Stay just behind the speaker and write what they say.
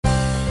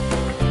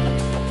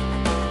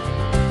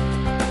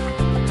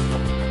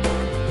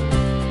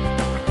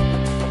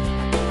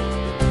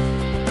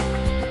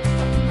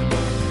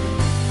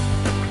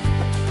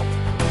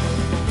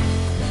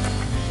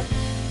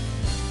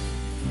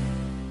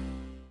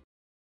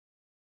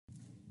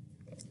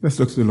Let's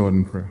look to the Lord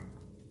in prayer.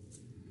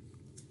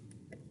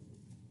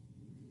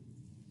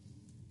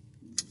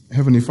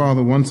 Heavenly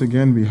Father, once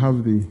again we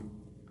have the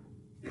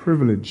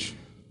privilege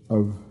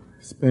of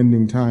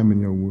spending time in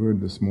your word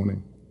this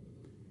morning.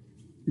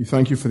 We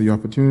thank you for the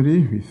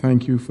opportunity. We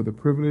thank you for the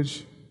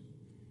privilege.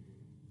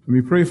 And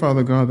we pray,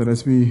 Father God, that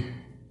as we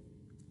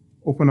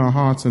open our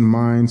hearts and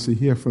minds to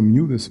hear from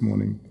you this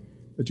morning,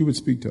 that you would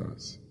speak to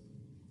us.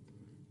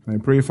 And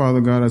I pray,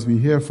 Father God, as we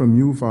hear from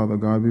you, Father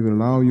God, we will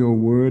allow your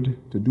word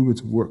to do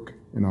its work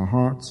in our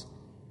hearts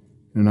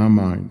and in our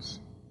minds.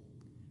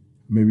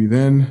 May we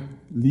then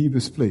leave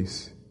this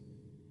place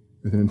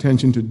with an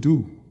intention to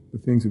do the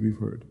things that we've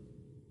heard.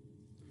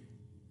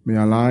 May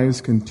our lives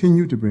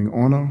continue to bring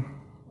honor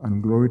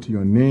and glory to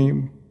your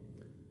name,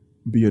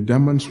 be a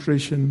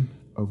demonstration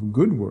of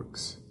good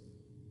works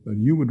that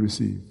you would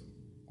receive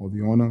all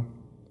the honor,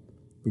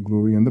 the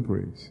glory, and the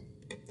praise.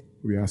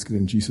 We ask it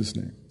in Jesus'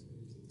 name.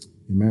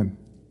 Amen.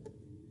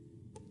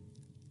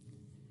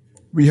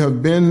 We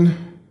have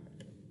been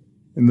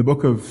in the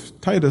book of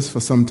Titus for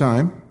some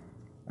time,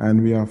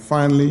 and we are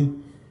finally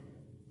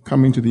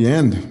coming to the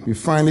end. We've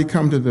finally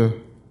come to the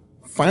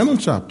final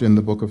chapter in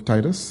the book of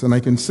Titus, and I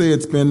can say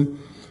it's been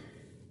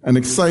an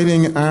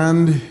exciting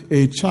and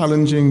a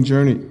challenging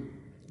journey.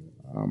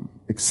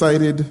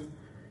 Excited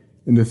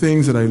in the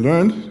things that I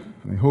learned,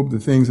 and I hope the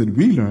things that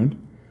we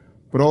learned,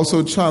 but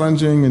also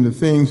challenging in the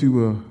things we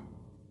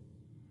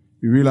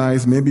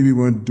realized maybe we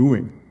weren't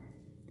doing.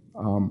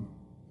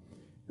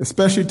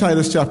 Especially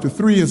Titus chapter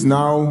 3 has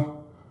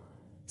now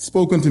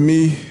spoken to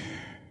me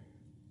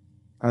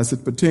as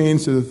it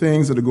pertains to the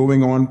things that are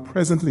going on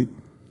presently.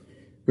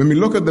 When we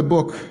look at the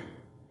book,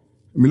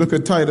 when we look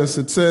at Titus,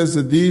 it says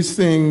that these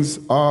things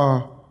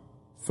are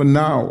for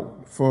now,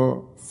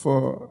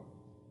 for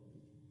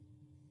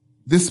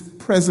this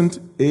present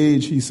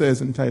age, he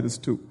says in Titus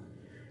 2.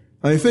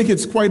 And I think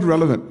it's quite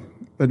relevant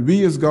that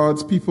we as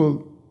God's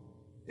people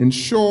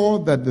ensure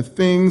that the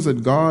things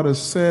that God has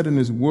said in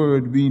his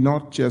word we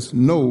not just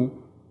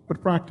know,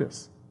 but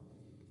practice.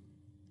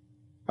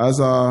 As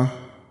our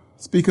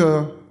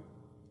speaker,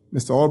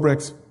 Mr.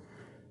 Albrecht,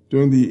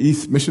 during the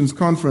East Missions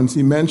Conference,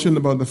 he mentioned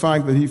about the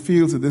fact that he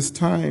feels at this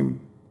time,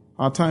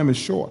 our time is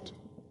short.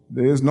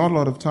 There is not a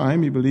lot of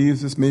time. He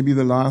believes this may be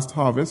the last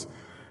harvest,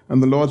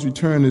 and the Lord's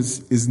return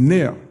is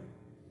near.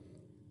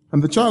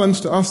 And the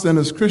challenge to us then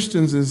as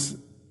Christians is,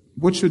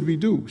 what should we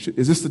do?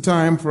 Is this the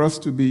time for us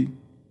to be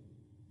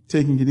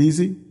taking it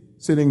easy,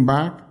 sitting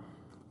back,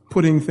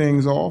 putting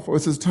things off, or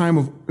is this a time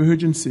of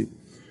urgency?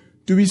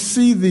 Do we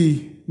see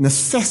the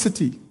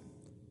necessity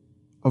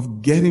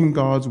of getting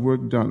God's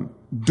work done,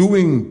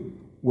 doing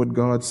what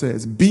God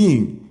says,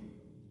 being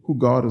who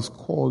God has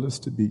called us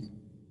to be?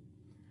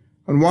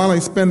 And while I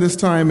spend this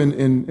time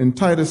in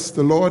Titus,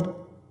 the Lord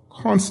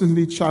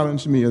constantly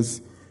challenged me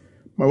as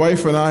my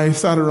wife and I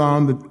sat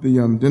around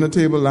the dinner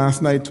table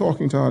last night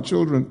talking to our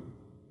children.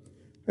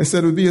 I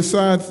said it would be a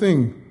sad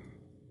thing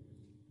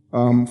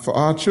for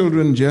our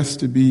children just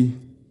to be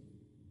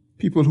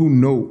people who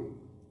know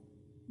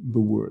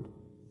the Word,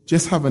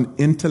 just have an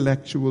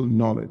intellectual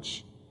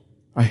knowledge,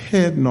 a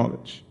head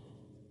knowledge,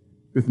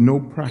 with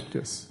no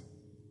practice.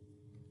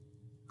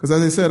 Because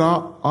as I said,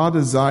 our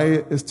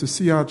desire is to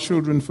see our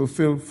children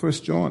fulfill 1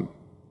 John.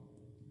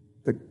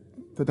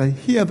 That I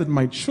hear that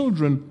my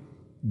children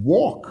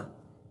walk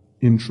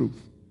in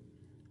truth.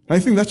 And I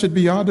think that should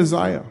be our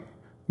desire.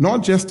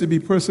 Not just to be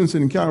persons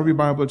in Calvary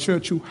Bible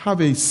Church who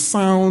have a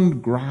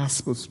sound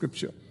grasp of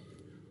Scripture,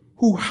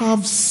 who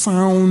have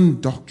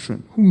sound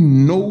doctrine, who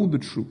know the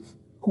truth,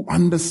 who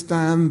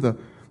understand the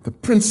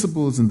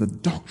principles and the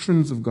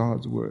doctrines of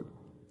God's Word.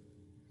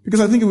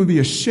 Because I think it would be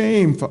a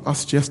shame for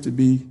us just to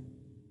be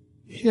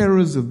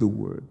hearers of the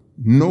Word,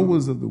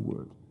 knowers of the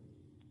Word,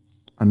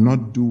 and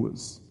not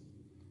doers.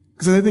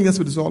 Because I think that's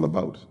what it's all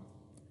about.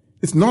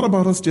 It's not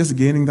about us just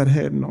gaining that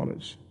head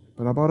knowledge,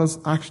 but about us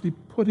actually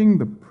putting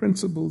the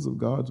principles of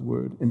God's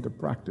Word into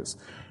practice.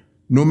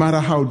 No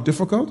matter how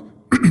difficult,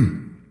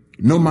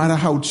 no matter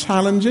how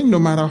challenging, no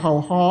matter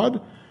how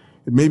hard,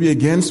 it may be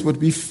against what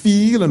we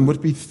feel and what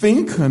we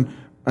think, and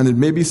it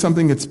may be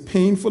something that's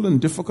painful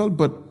and difficult,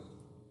 but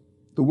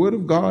the Word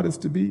of God is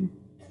to be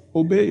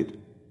obeyed,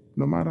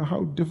 no matter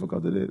how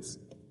difficult it is.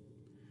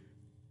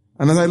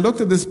 And as I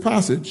looked at this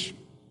passage,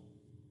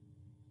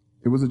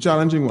 it was a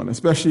challenging one,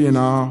 especially in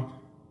our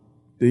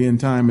day and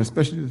time,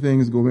 especially the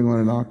things going on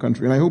in our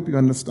country. And I hope you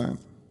understand.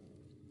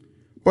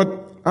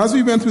 But as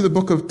we went through the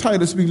book of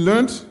Titus, we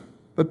learned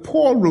that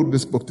Paul wrote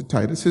this book to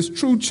Titus, his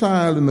true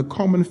child in the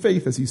common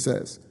faith, as he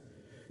says,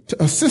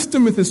 to assist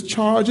him with his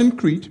charge in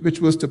Crete, which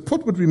was to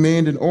put what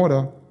remained in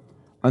order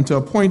and to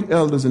appoint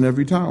elders in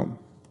every town.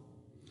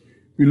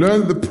 We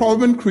learned that the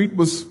problem in Crete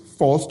was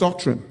false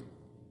doctrine,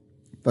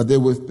 that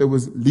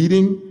was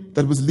leading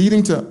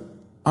to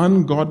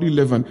ungodly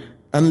living,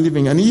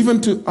 and even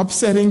to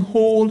upsetting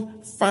whole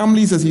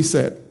families, as he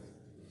said.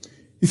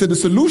 He said the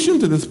solution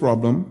to this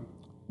problem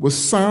was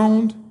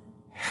sound,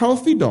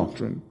 healthy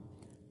doctrine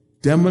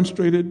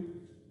demonstrated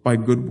by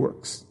good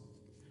works.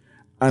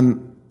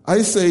 And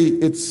I say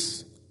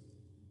it's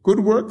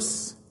good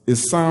works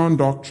is sound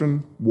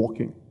doctrine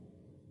walking.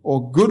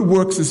 Or good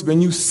works is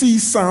when you see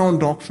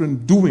sound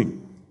doctrine doing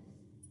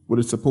what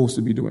it's supposed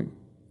to be doing.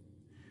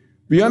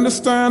 We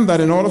understand that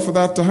in order for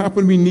that to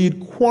happen, we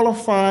need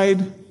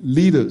qualified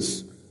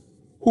leaders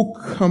who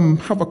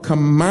have a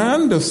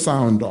command of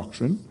sound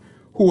doctrine,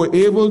 who are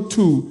able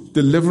to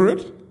deliver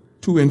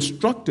it, to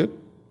instruct it,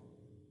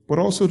 but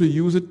also to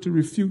use it to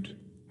refute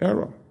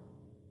error.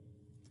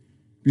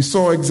 We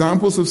saw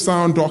examples of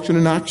sound doctrine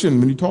in action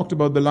when we talked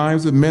about the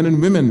lives of men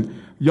and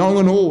women, young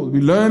and old.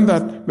 We learned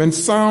that when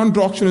sound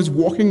doctrine is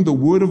walking, the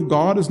word of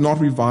God is not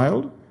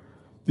reviled.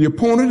 The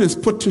opponent is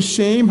put to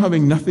shame,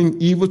 having nothing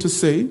evil to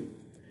say.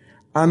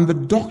 And the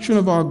doctrine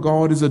of our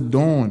God is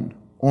adorned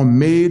or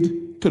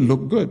made to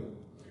look good.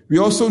 We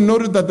also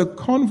noted that the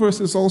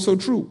converse is also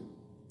true.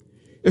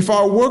 If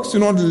our works do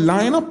not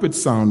line up with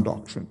sound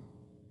doctrine,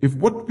 if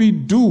what we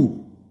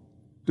do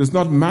does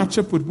not match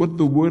up with what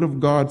the Word of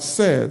God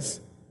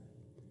says,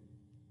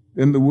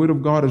 then the Word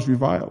of God is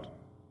reviled.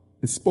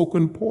 It's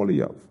spoken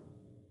poorly of.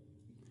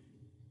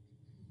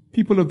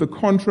 People of the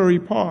contrary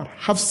part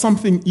have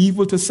something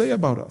evil to say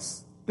about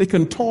us. They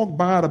can talk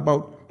bad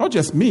about not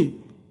just me,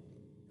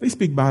 they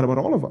speak bad about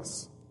all of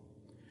us.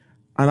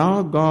 And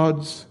our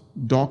God's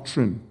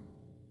doctrine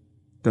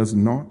does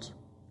not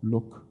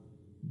look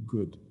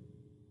good.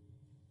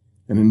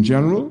 And in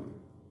general,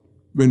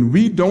 when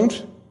we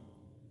don't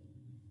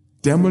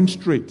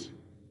demonstrate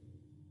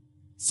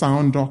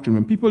sound doctrine,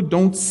 when people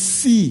don't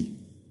see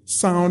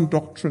sound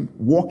doctrine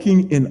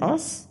walking in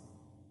us,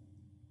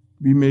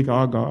 we make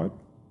our God,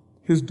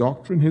 His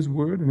doctrine, His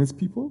word, and His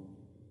people,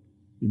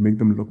 we make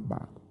them look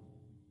bad.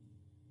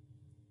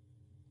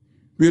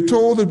 We are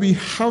told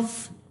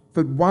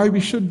that why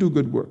we should do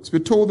good works. We're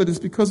told that it's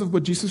because of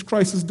what Jesus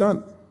Christ has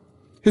done,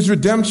 His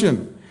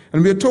redemption.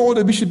 And we are told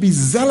that we should be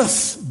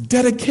zealous,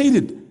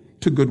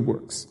 dedicated to good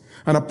works.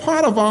 And a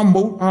part of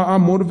our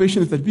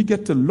motivation is that we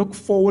get to look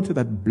forward to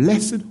that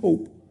blessed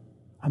hope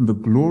and the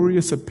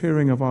glorious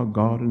appearing of our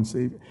God and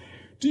Savior.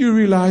 Do you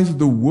realize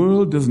the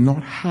world does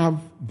not have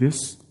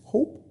this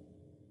hope?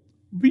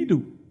 We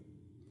do.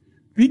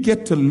 We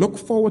get to look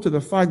forward to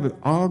the fact that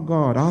our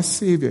God, our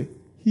Savior,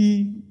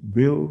 He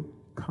will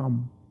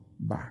come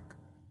back.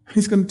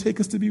 He's going to take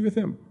us to be with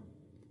Him.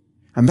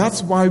 And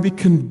that's why we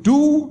can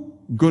do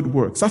good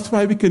works. That's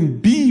why we can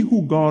be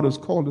who God has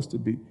called us to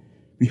be.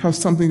 We have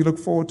something to look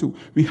forward to.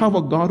 We have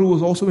a God who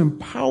has also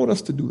empowered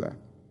us to do that.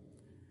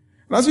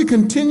 And as we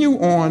continue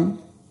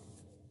on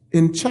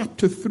in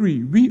chapter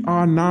 3, we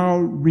are now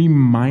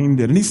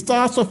reminded. And he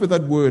starts off with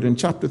that word in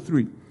chapter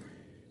 3.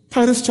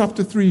 Titus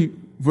chapter 3,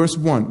 verse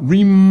 1.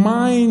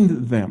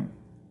 Remind them.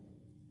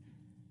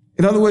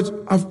 In other words,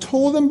 I've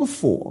told them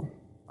before.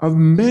 I've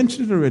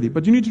mentioned it already,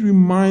 but you need to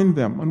remind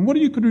them. And what are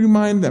you going to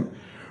remind them?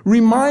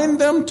 Remind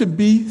them to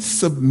be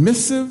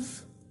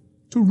submissive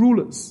to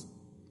rulers.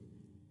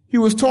 He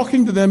was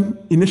talking to them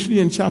initially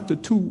in chapter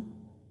 2.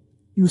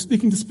 He was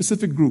speaking to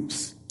specific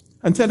groups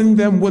and telling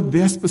them what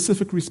their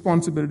specific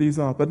responsibilities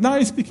are. But now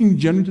he's speaking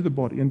generally to the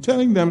body and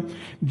telling them,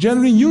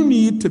 generally, you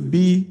need to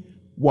be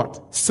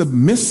what?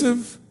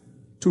 Submissive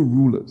to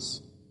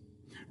rulers.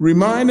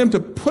 Remind them to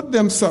put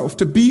themselves,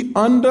 to be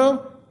under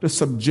the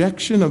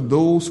subjection of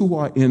those who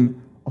are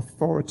in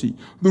authority.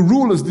 The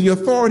rulers, the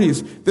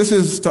authorities. This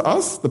is to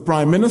us, the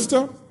prime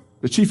minister,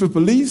 the chief of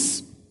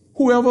police,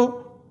 whoever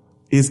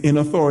is in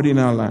authority in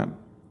our land.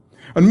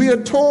 And we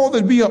are told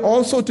that we are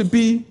also to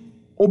be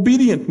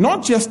obedient,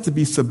 not just to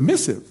be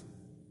submissive,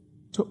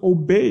 to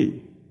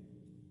obey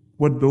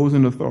what those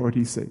in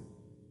authority say.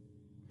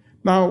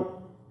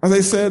 Now, as I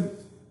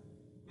said,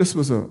 this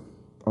was a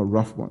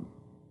rough one.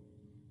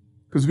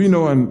 Because we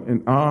know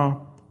in our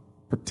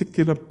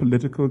particular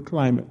political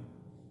climate,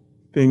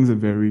 things are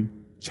very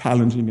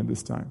challenging at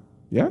this time.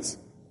 Yes?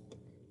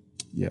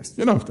 Yes.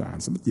 You don't have to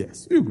answer, but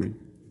yes, you agree.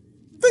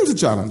 Things are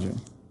challenging.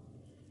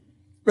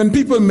 When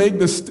people make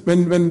this,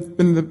 when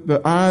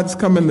the ads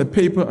come in the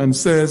paper and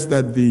says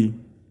that the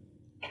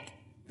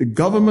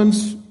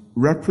government's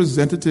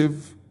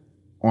representative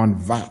on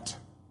VAT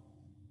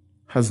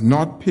has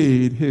not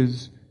paid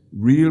his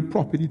real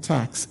property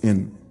tax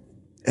in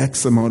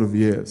X amount of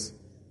years.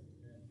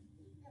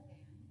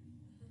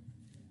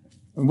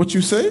 And what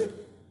you say?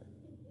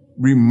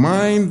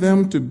 Remind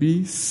them to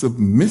be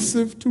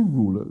submissive to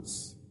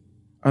rulers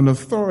and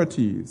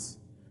authorities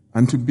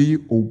and to be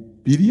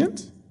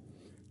obedient.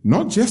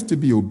 Not just to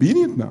be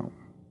obedient now,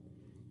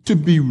 to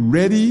be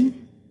ready,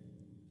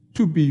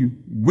 to be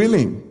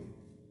willing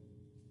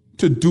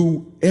to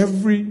do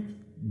every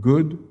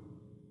good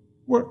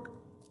work.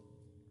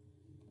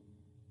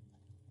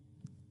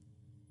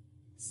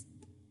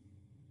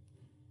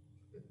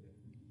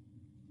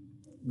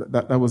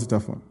 That was a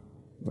tough one.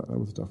 That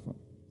was a tough one.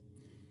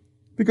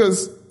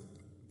 Because,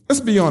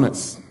 let's be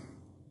honest,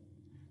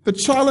 the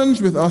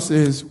challenge with us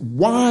is,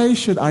 why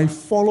should I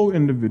follow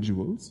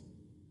individuals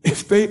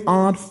if they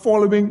aren't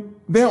following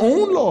their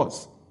own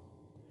laws?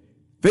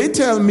 They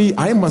tell me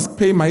I must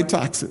pay my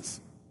taxes.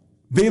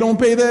 They don't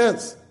pay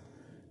theirs.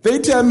 They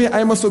tell me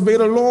I must obey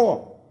the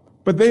law.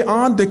 but they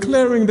aren't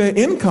declaring their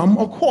income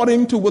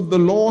according to what the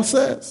law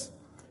says.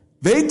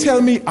 They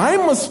tell me I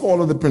must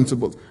follow the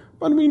principles,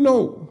 but we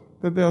know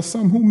that there are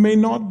some who may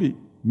not be,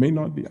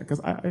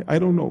 because I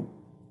don't know.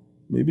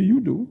 Maybe you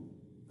do.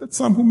 That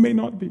some who may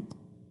not be.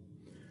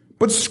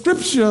 But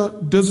Scripture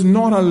does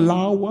not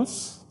allow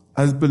us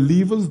as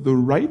believers the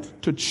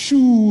right to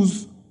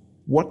choose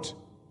what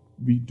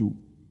we do.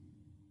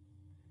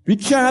 We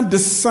can't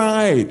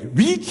decide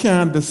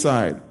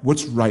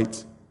what's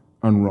right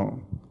and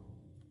wrong.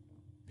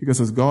 Because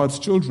as God's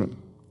children,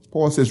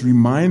 Paul says,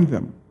 remind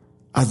them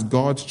as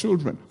God's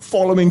children,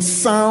 following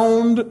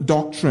sound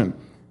doctrine.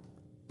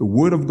 The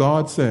Word of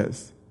God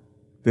says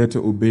they're to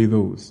obey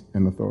those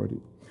in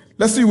authority.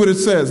 Let's see what it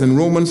says in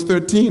Romans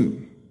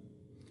 13.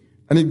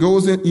 And it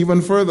goes in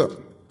even further.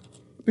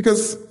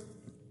 Because,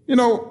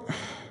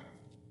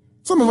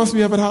 some of us,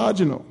 we have it hard,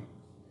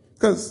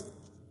 Because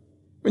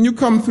when you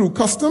come through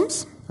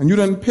customs and you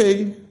don't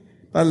pay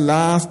that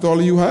last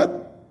dollar you had,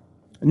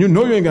 and you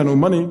ain't got no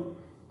money,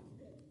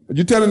 but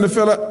you're telling the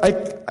fella,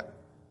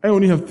 I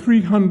only have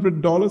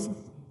 $300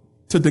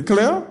 to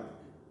declare?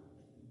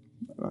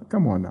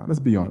 Come on now, let's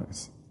be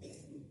honest.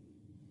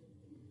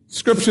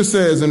 Scripture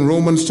says in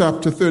Romans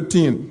chapter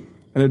 13,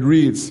 and it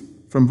reads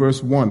from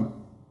verse 1,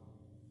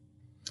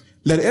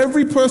 let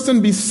every person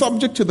be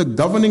subject to the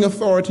governing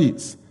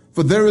authorities,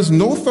 for there is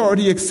no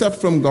authority except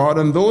from God,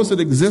 and those that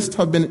exist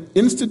have been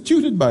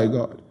instituted by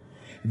God.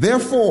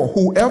 Therefore,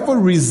 whoever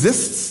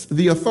resists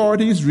the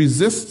authorities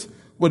resists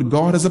what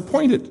God has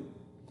appointed.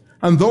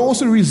 And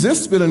those who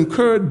resist will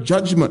incur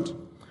judgment.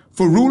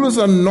 For rulers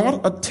are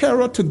not a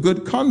terror to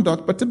good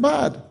conduct, but to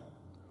bad.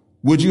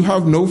 Would you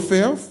have no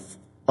fear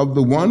of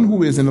the one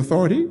who is in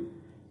authority?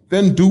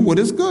 Then do what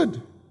is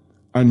good,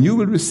 and you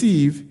will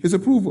receive his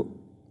approval.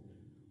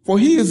 For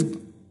he is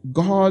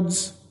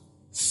God's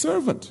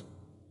servant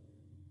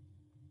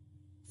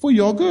for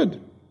your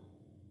good.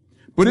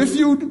 But if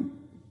you do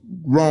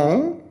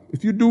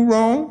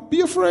wrong,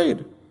 be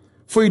afraid.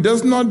 For he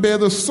does not bear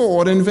the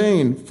sword in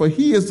vain, for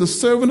he is the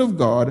servant of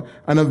God,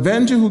 an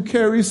avenger who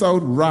carries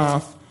out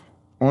wrath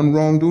on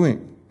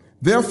wrongdoing.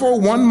 Therefore,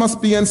 one must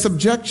be in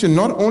subjection,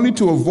 not only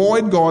to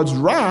avoid God's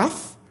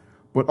wrath,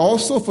 but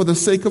also for the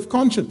sake of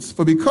conscience.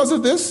 For because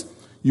of this,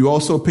 you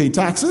also pay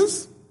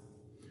taxes.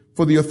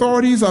 For the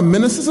authorities are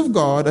ministers of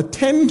God,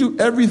 attend to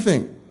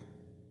everything.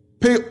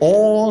 Pay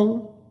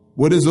all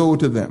what is owed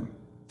to them.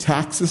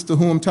 Taxes to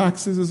whom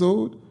taxes is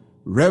owed,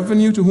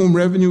 revenue to whom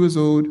revenue is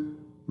owed,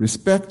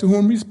 respect to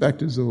whom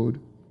respect is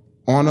owed,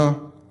 honor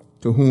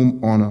to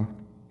whom honor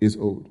is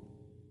owed.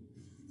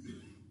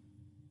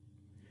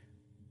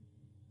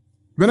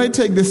 When I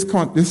take this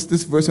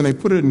verse and I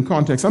put it in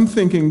context, I'm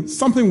thinking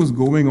something was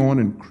going on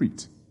in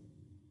Crete.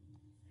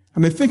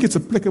 And I think it's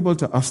applicable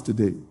to us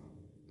today.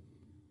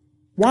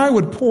 Why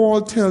would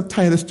Paul tell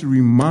Titus to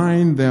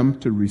remind them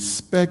to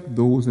respect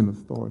those in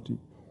authority?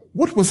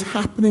 What was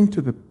happening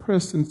to the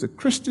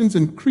Christians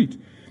in Crete,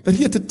 that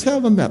he had to tell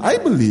them that? I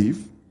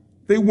believe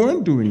they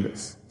weren't doing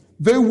this.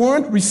 They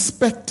weren't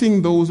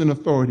respecting those in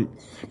authority.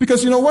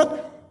 Because you know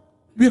what?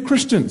 We are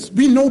Christians.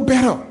 We know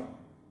better.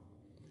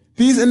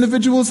 These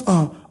individuals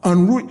are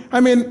unruly.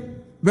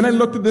 When I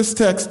looked at this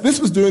text, this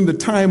was during the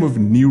time of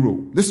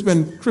Nero. This is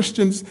when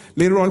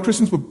later on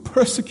Christians were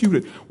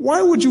persecuted.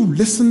 Why would you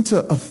listen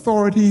to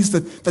authorities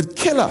that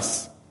kill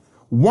us?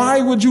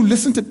 Why would you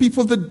listen to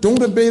people that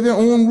don't obey their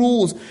own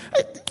rules?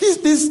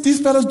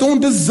 These fellas don't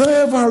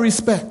deserve our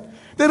respect.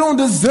 They don't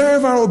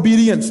deserve our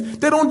obedience.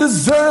 They don't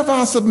deserve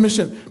our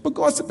submission. But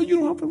God said, but you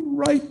don't have the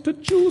right to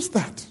choose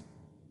that.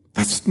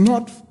 That's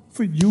not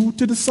for you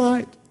to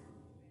decide.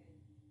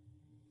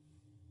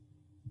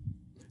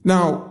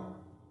 Now,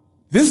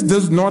 this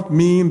does not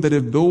mean that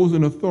if those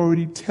in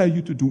authority tell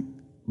you to do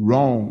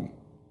wrong,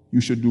 you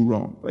should do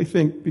wrong. I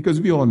think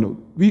because we all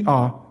know we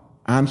are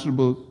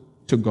answerable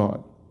to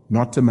God,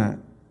 not to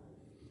man.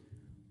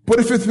 But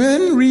if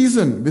within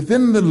reason,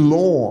 within the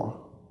law,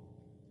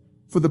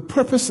 for the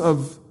purpose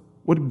of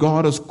what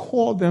God has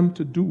called them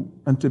to do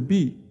and to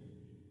be,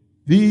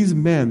 these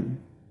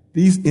men,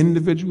 these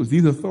individuals,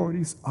 these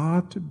authorities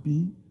are to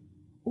be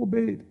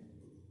obeyed.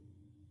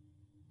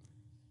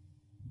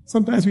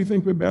 Sometimes we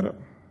think we're better.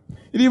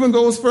 It even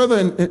goes further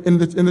in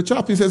the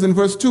chapter. He says in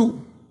verse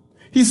 2,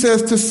 he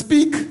says to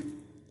speak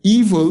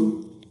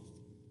evil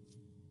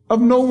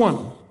of no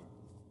one,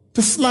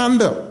 to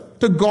slander,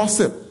 to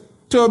gossip,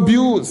 to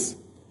abuse.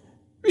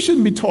 We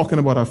shouldn't be talking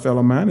about our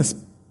fellow man. It's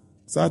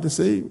sad to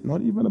say,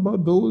 not even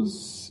about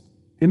those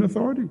in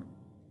authority.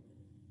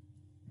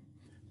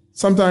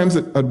 Sometimes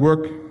at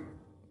work,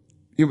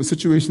 if a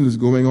situation is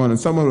going on and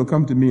someone will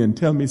come to me and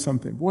tell me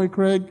something. Boy,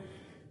 Craig,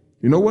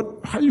 you know what?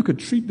 How you could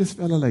treat this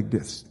fellow like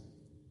this?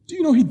 Do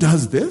you know he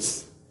does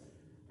this?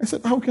 I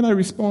said, how can I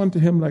respond to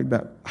him like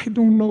that? I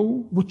don't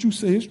know what you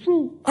say is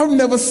true. I've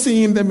never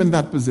seen them in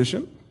that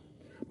position.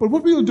 But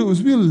what we'll do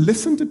is we'll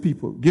listen to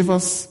people give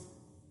us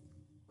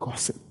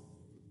gossip,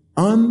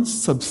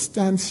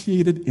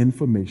 unsubstantiated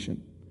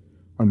information,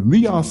 and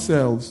we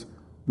ourselves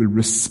will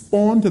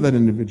respond to that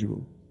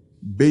individual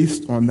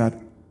based on that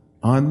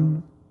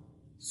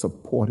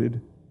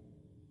supported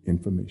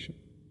information.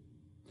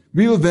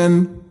 We'll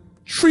then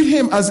treat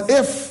him as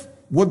if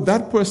what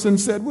that person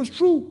said was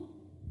true.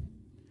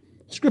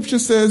 Scripture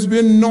says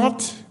we're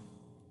not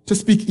to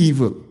speak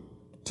evil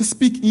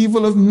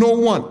of no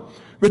one.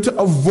 We're to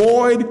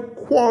avoid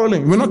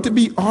quarreling. We're not to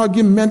be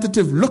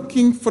argumentative,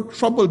 looking for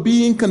trouble,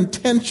 being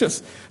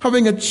contentious,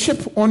 having a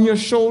chip on your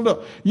shoulder.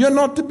 You're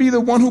not to be the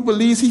one who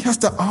believes he has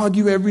to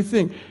argue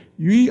everything.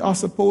 We are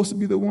supposed to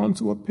be the ones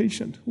who are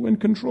patient, who are in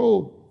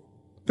control.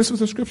 This is what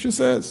the scripture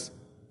says.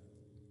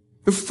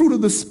 The fruit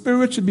of the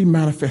Spirit should be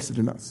manifested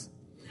in us.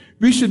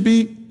 We should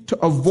be to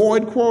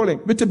avoid quarreling.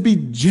 We're to be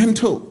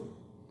gentle.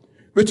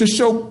 We're to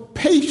show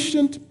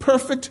patient,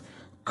 perfect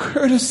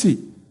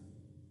courtesy.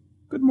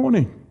 Good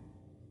morning.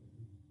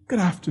 Good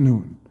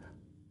afternoon.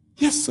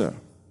 Yes, sir.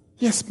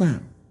 Yes,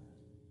 ma'am.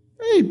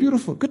 Hey,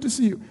 beautiful. Good to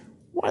see you.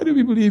 Why do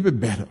we believe it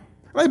better?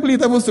 I believe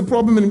that was the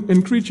problem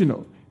in Crete, you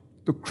know.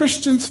 The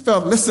Christians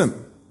felt, listen,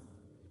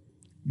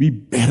 be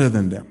better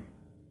than them.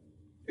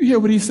 You hear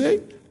what he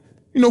say?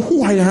 You know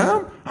who I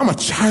am? I'm a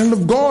child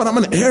of God. I'm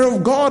an heir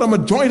of God. I'm a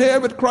joint heir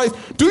with Christ.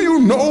 Do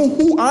you know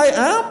who I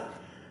am?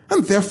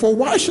 And therefore,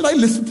 why should I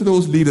listen to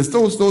those leaders,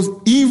 those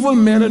evil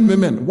men and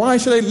women? Why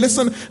should I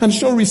listen and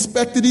show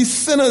respect to these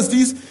sinners,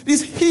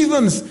 these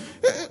heathens?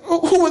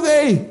 Who are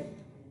they?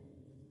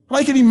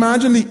 I can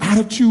imagine the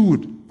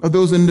attitude of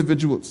those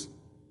individuals.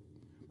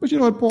 But you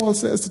know what Paul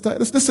says to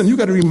Titus? Listen, you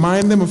got to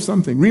remind them of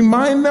something.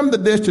 Remind them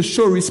that they're to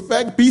show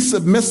respect, be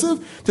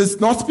submissive, to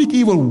not speak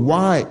evil.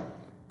 Why?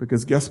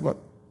 Because guess what?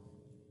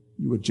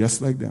 You were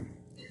just like them.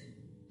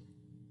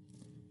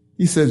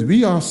 He says,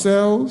 we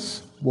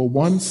ourselves were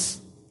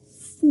once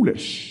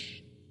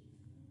foolish.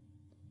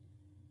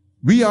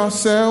 We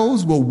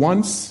ourselves were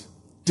once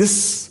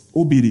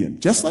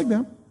disobedient, just like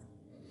them.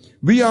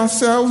 We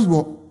ourselves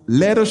were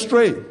led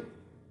astray.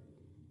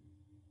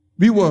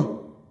 We were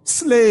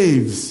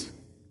slaves,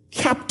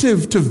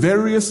 captive to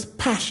various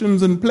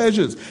passions and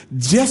pleasures,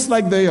 just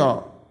like they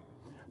are,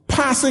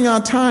 passing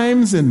our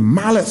times in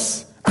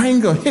malice,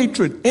 anger,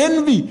 hatred,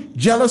 envy,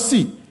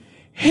 jealousy,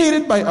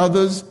 hated by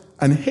others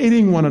and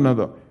hating one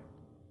another.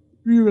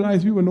 We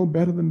realize we were no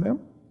better than them.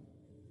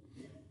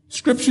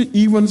 Scripture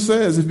even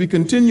says, if we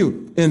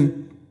continue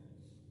in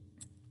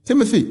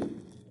Timothy,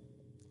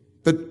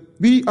 that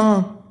we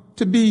are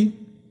to be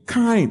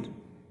kind.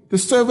 The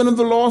servant of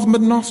the Lord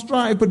must not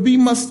strive, but we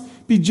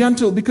must be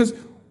gentle because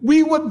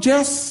we were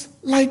just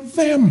like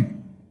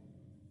them.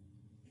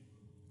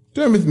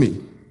 Turn with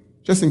me,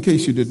 just in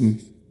case you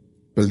didn't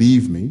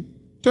believe me,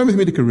 turn with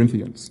me to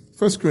Corinthians,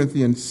 1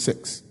 Corinthians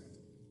 6,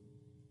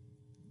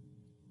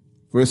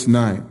 verse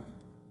 9.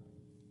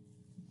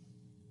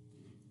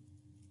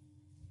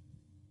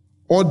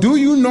 Or do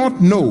you not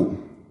know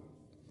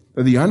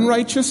that the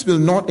unrighteous will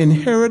not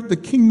inherit the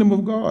kingdom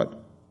of God?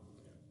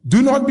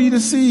 Do not be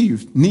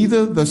deceived,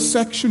 neither the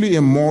sexually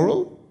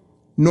immoral,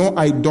 nor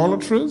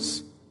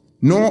idolaters,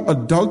 nor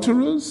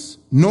adulterers,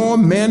 nor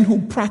men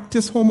who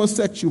practice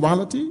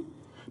homosexuality,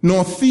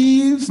 nor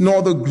thieves,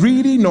 nor the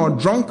greedy, nor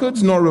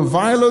drunkards, nor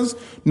revilers,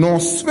 nor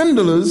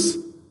swindlers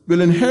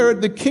will inherit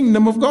the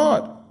kingdom of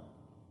God.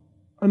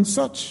 And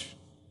such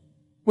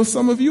were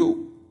some of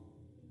you.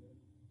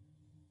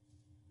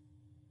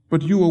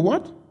 But you were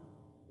what?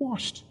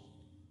 Washed.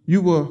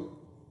 You were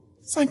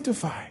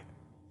sanctified.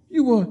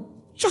 You were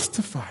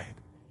justified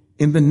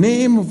in the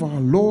name of our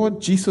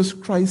Lord Jesus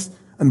Christ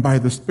and by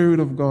the Spirit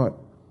of God.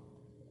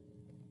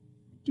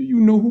 Do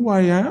you know who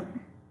I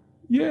am?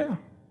 Yeah.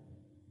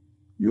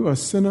 You are a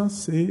sinner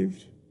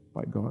saved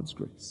by God's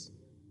grace.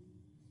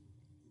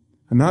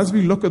 And as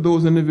we look at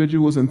those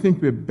individuals and think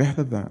we're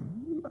better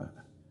than,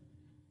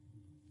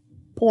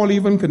 Paul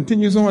even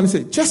continues on and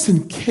says, just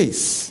in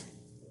case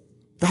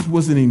that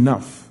wasn't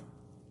enough,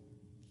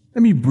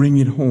 let me bring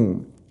it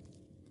home.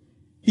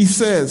 He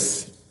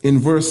says in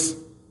verse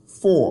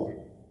 4,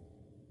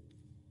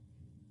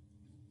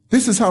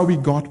 this is how we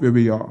got where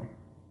we are.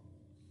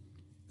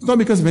 It's not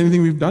because of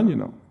anything we've done, you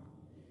know.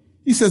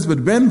 He says, but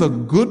when the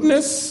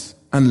goodness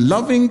and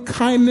loving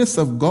kindness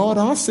of God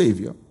our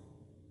Savior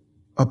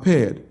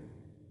appeared,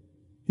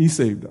 He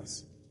saved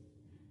us.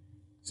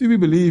 See, we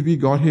believe we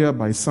got here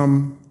by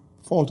some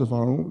fault of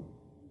our own.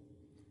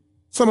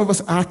 Some of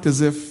us act as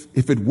if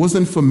it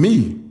wasn't for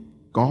me,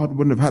 God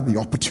wouldn't have had the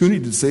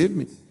opportunity to save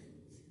me.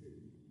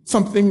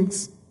 Something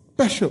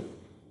special.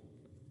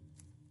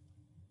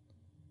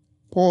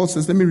 Paul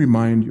says, let me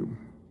remind you,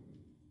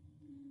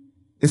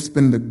 it's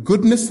been the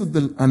goodness of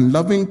the and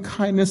loving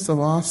kindness of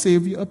our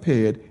Savior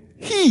appeared.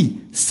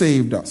 He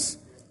saved us,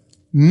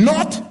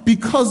 not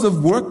because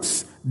of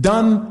works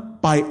done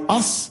by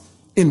us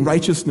in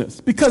righteousness,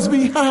 because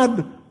we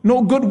had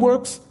no good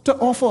works to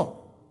offer.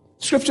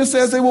 Scripture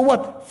says they were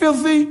what?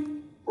 Filthy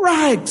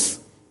rags.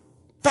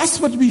 That's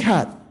what we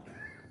had.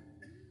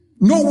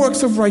 No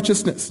works of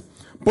righteousness,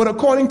 but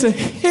according to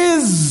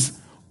His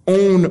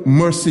own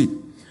mercy,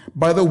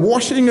 by the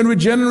washing and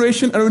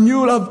regeneration and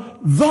renewal of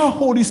the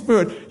Holy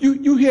Spirit.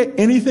 You hear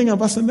anything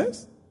of us in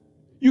this?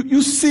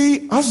 You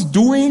see us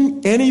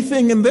doing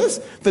anything in this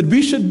that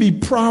we should be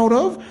proud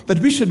of, that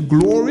we should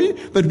glory,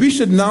 that we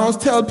should now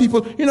tell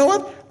people, you know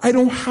what? I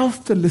don't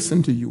have to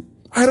listen to you.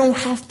 I don't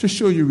have to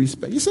show you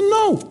respect. He said,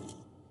 no.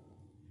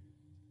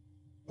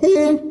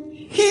 Whom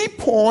he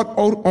poured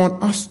out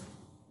on us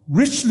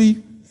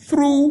richly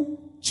through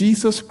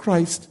Jesus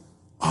Christ,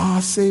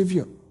 our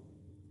Savior.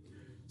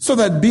 So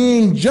that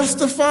being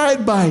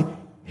justified by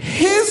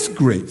his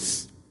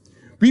grace,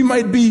 we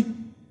might be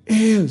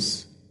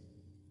heirs.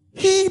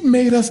 He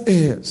made us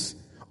heirs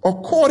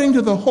according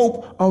to the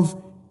hope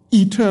of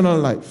eternal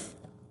life.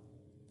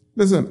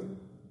 Listen,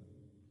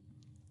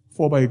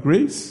 for by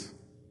grace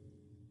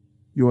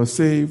you are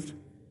saved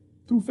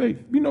through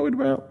faith. We know it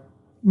well.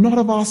 Not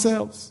of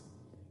ourselves.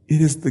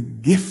 It is the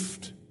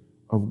gift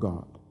of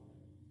God,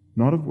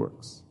 not of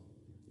works,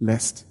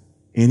 lest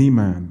any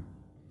man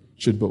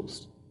should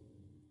boast.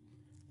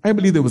 I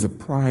believe there was a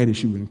pride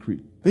issue in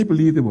Crete. They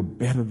believed they were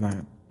better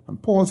than.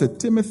 And Paul said,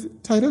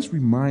 Titus,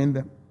 remind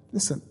them,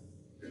 listen,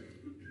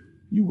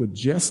 you were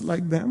just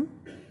like them,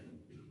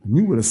 and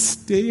you would have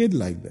stayed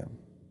like them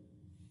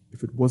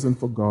if it wasn't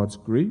for God's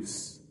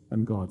grace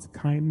and God's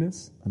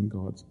kindness and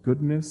God's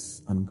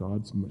goodness and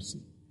God's mercy.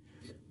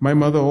 My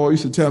mother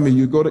always used to tell me,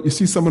 you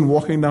see someone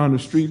walking down the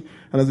street,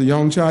 and as a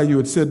young child, you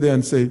would sit there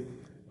and say,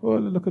 oh,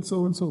 look at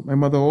so-and-so. My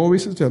mother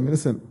always used to tell me,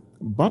 listen,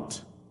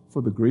 but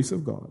for the grace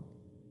of God,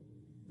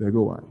 there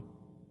go I.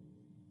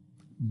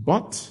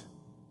 But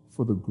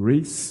for the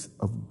grace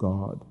of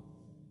God,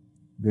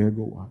 there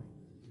go I.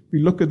 We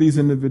look at these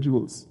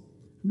individuals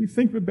and we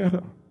think we're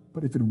better.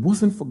 But if it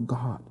wasn't for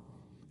God,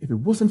 if it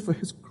wasn't for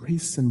his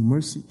grace and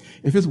mercy,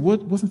 if it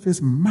wasn't for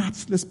his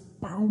matchless,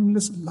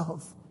 boundless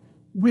love,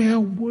 where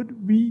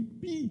would we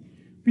be?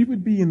 We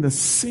would be in the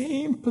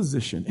same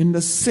position, in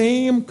the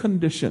same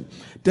condition,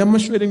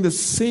 demonstrating the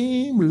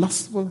same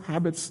lustful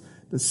habits,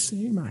 the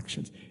same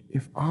actions.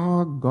 If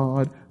our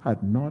God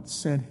had not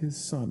sent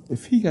his Son,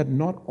 if he had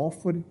not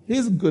offered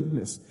his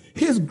goodness,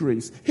 his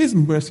grace, his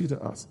mercy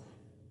to us,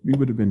 we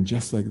would have been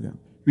just like them.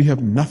 We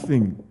have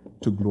nothing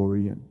to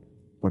glory in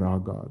but our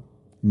God.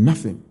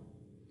 Nothing.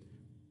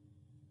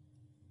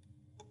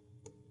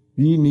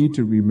 We need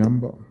to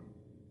remember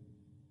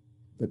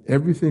that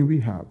everything we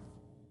have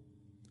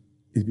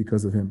is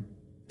because of him.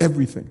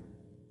 Everything.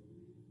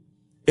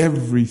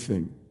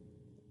 Everything.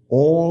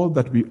 All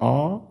that we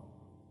are,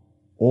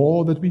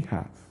 all that we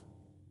have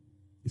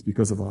is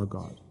because of our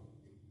God.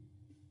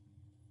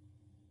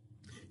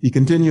 He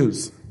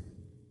continues.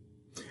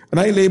 And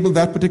I labeled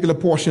that particular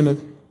portion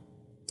of,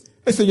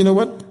 I said, you know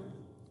what?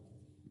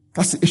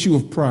 That's the issue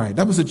of pride.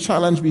 That was the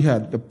challenge we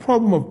had. The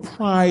problem of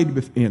pride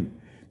within.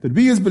 That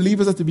we as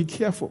believers have to be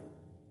careful.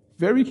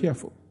 Very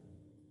careful.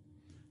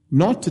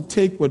 Not to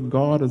take what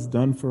God has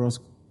done for us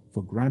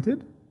for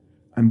granted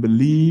and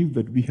believe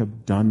that we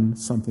have done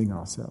something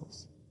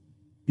ourselves.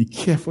 Be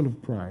careful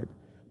of pride.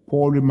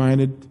 Paul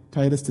reminded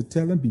Titus to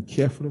tell him, be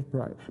careful of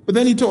pride. But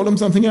then he told him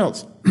something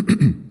else.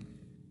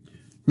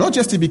 Not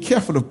just to be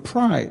careful of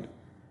pride,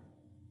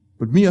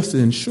 but we have to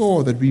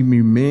ensure that we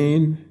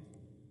remain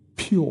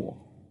pure.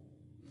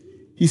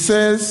 He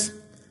says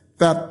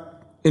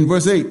that in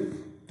verse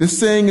 8, this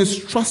saying is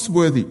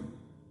trustworthy.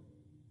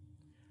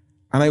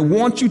 And I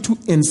want you to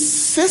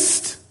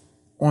insist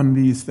on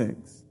these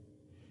things.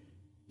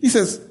 He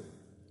says,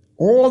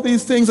 all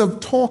these things I've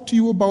talked to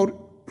you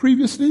about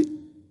previously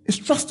is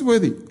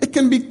trustworthy. It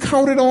can be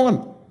counted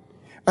on.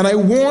 And I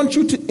want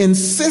you to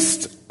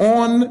insist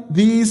on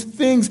these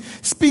things.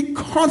 Speak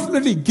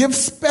confidently. Give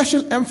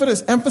special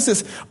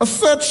emphasis.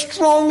 Assert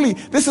strongly.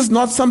 This is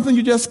not something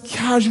you just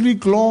casually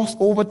gloss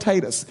over,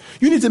 Titus.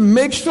 You need to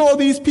make sure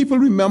these people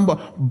remember,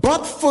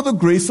 but for the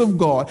grace of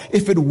God,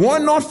 if it were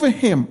not for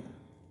him,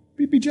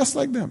 we'd be just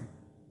like them.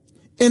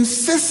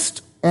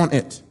 Insist on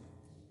it,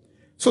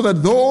 so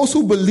that those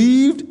who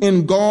believed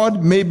in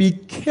God may be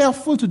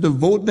careful to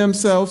devote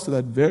themselves to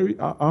that very,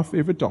 our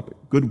favorite topic,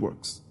 good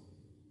works.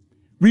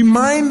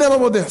 Remind them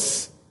about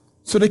this,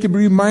 so they can be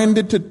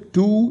reminded to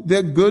do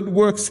their good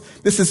works.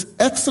 This is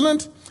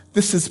excellent.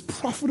 This is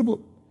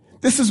profitable.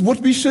 This is what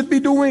we should be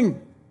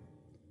doing.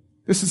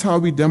 This is how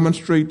we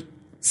demonstrate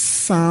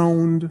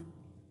sound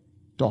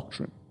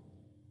doctrine,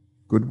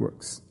 good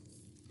works.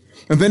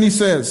 And then he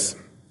says,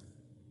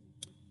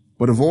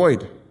 but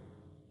avoid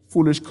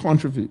foolish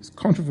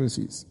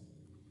controversies.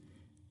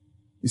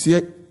 You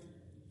see,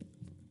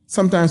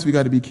 sometimes we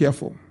got to be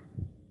careful.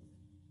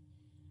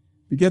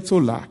 We get so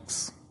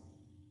lax,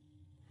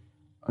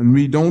 and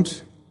we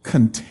don't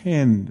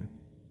contend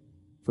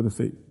for the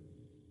faith.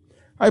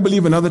 I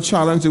believe another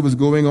challenge that was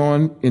going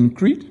on in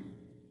Crete,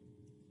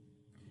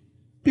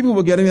 people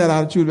were getting that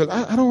attitude, well,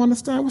 I don't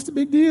understand, what's the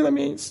big deal? I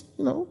mean, it's,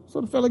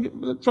 sort of fella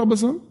get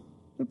troublesome,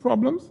 with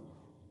problems.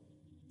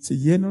 Say,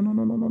 yeah,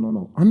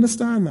 no.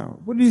 Understand now.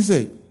 What did he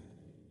say?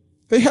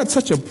 They had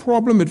such a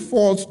problem with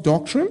false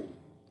doctrine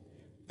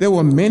There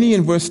were many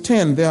in verse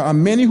 10. There are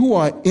many who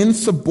are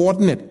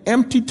insubordinate,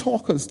 empty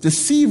talkers,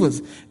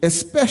 deceivers,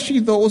 especially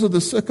those of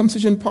the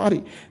circumcision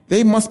party.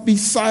 They must be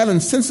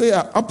silent since they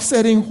are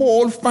upsetting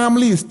whole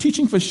families,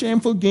 teaching for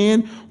shameful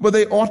gain where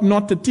they ought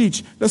not to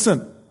teach.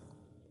 Listen,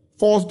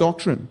 false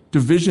doctrine,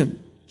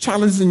 division,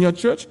 challenges in your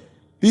church,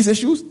 these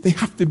issues, they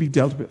have to be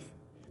dealt with.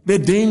 They're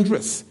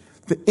dangerous.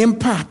 The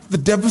impact, the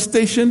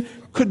devastation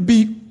could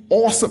be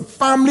awesome.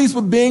 Families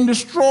were being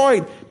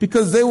destroyed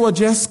because they were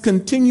just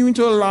continuing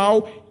to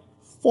allow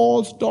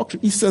false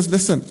doctrine. He says,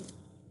 listen,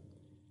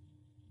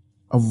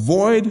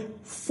 avoid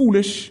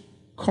foolish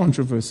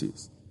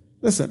controversies.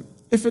 Listen,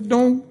 if it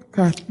don't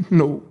got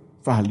no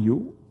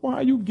value, why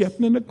are you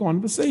getting in a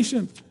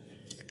conversation?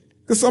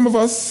 Because some of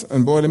us,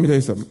 and boy, let me tell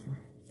you something.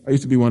 I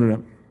used to be one of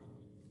them.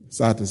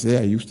 Sad to say,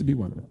 I used to be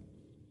one of them.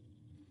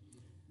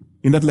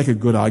 Isn't that like a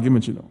good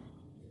argument, you know?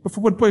 But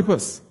for what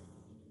purpose?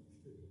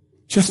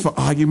 Just for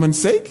argument's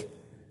sake?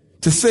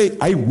 To say,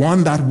 I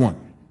won that one.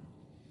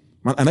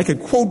 Man, and I can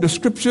quote the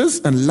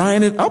scriptures and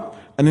line it up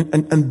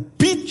and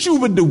beat you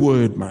with the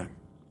word, man.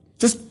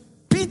 Just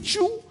beat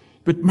you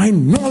with my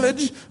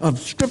knowledge of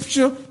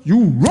scripture.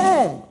 You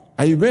wrong.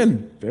 I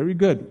win. Very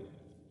good.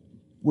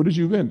 What did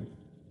you win?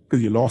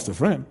 Because you lost a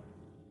friend.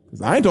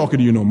 Because I ain't talking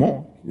to you no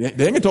more. They ain't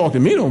gonna talk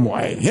to me no more.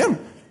 I ain't him.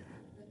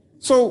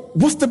 So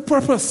what's the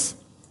purpose?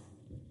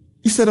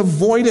 He said,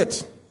 avoid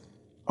it.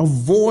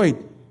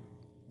 Avoid.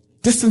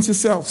 Distance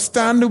yourself.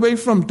 Stand away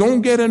from.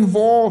 Don't get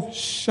involved.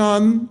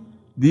 Shun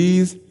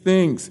these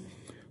things.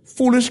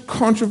 Foolish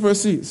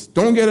controversies.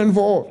 Don't get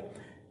involved.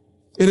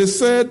 It is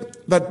said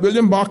that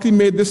William Barclay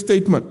made this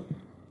statement.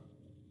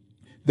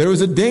 There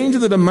is a danger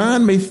that a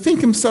man may think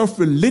himself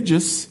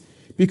religious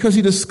because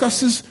he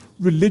discusses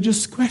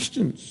religious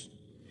questions.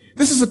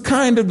 This is a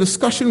kind of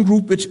discussion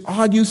group which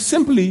argues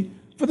simply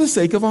for the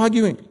sake of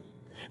arguing.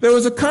 There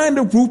is a kind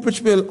of group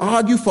which will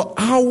argue for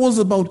hours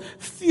about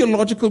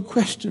theological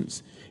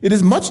questions. It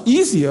is much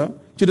easier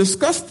to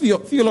discuss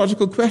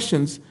theological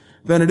questions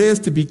than it is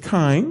to be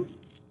kind,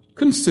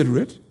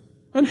 considerate,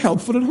 and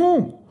helpful at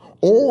home,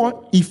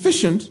 or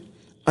efficient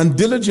and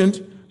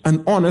diligent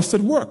and honest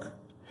at work.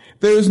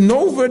 There is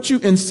no virtue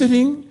in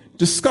sitting,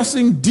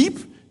 discussing deep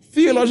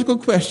theological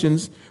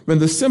questions when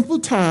the simple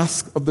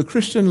tasks of the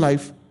Christian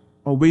life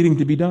are waiting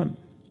to be done.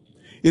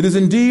 It is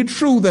indeed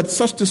true that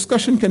such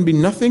discussion can be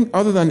nothing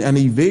other than an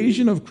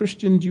evasion of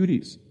Christian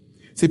duties.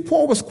 See,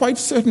 Paul was quite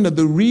certain that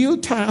the real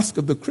task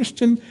of the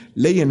Christian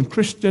lay in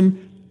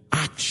Christian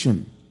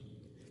action.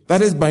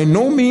 That is by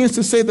no means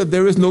to say that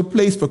there is no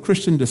place for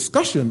Christian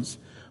discussions,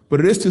 but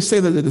it is to say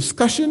that the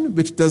discussion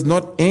which does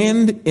not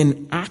end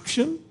in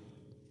action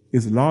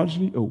is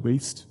largely a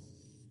waste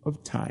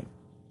of time.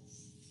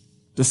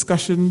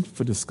 Discussion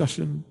for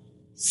discussion's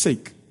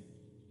sake.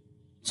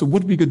 So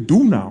what we could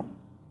do now?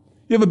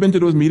 You ever been to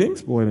those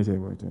meetings? Boy, let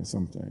me tell you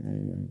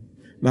something.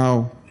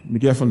 Now, be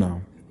careful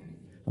now.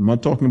 I'm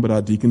not talking about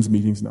our deacons'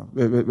 meetings now.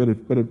 We're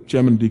the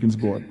chairman of the deacons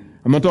board.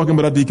 I'm not talking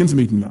about our deacons'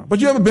 meeting now. But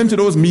you ever been to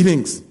those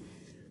meetings?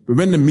 But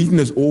when the meeting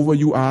is over,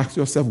 you ask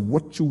yourself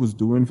what you was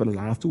doing for the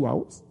last 2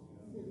 hours?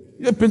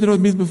 You ever been to those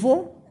meetings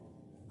before?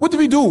 What did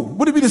we do?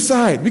 What did we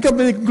decide? We come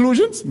to any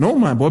conclusions? No,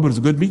 my boy, but it's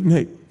a good meeting,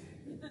 hey.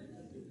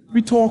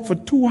 We talked for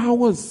 2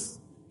 hours.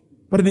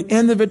 But at the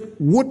end of it,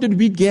 what did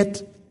we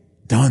get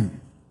done?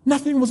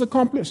 Nothing was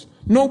accomplished.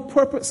 No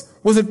purpose.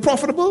 Was it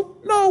profitable?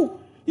 No.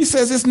 He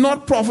says it's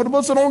not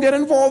profitable, so don't get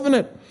involved in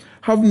it.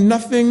 Have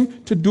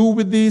nothing to do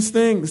with these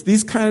things,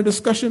 these kind of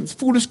discussions,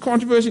 foolish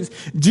controversies,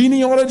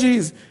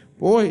 genealogies.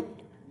 Boy,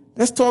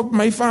 let's talk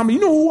my family. You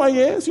know who I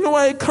is? You know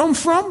where I come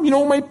from? You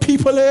know who my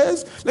people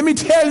is? Let me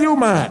tell you,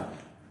 man.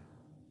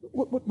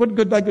 What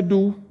good I could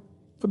do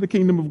for the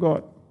kingdom of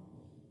God?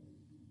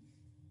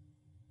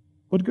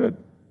 What good?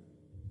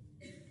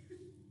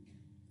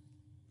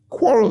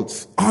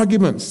 Quarrels,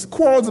 arguments,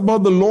 quarrels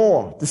about the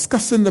law,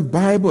 discussing the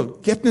Bible,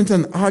 getting into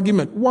an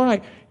argument.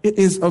 Why? It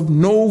is of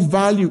no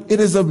value. It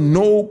is of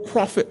no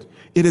profit.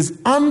 It is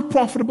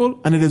unprofitable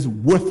and it is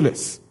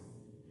worthless.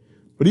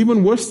 But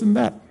even worse than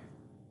that,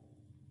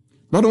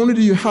 not only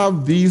do you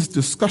have these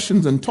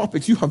discussions and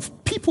topics, you have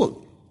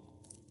people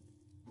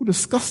who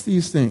discuss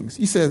these things.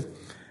 He says,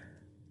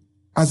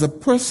 as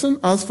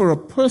for a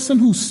person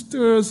who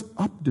stirs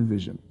up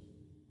division.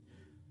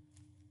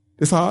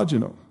 It's hard, you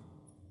know.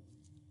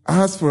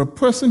 As for a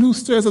person who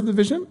stirs up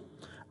division,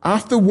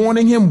 after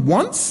warning him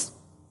once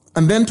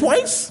and then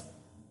twice,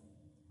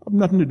 I have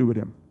nothing to do with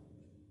him.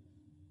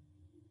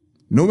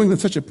 Knowing that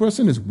such a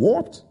person is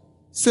warped,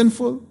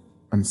 sinful,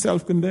 and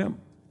self-condemned.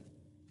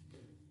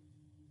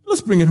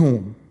 Let's bring it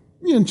home.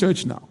 We're in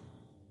church now.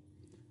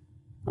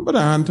 Brother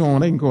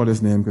Anton, I can call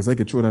his name because I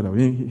could throw that out.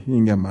 He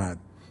ain't get mad.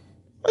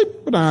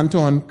 Brother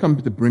Anton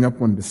come to bring up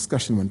one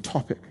discussion, one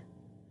topic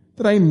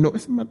that I know.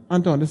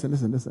 Anton, listen.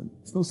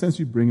 There's no sense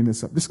you bringing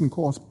this up. This can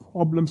cause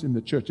problems in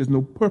the church. There's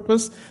no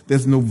purpose.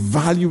 There's no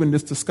value in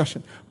this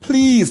discussion.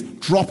 Please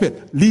drop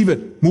it. Leave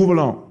it. Move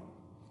along.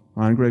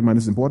 Man, Greg, man,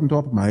 this is an important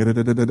topic.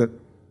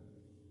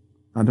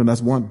 Anton,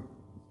 that's one.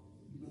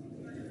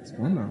 It's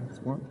one now. It's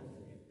one.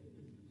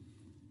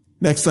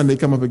 Next Sunday,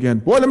 come up again.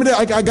 Boy, let me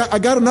tell you, I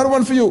got another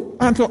one for you.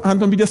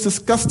 Anton, we just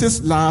discussed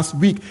this last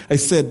week. I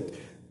said,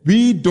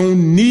 we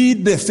don't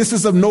need this. This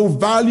is of no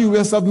value.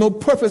 It's of no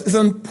purpose. It's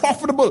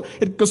unprofitable.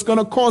 It's going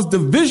to cause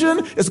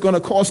division. It's going to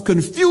cause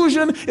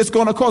confusion. It's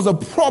going to cause a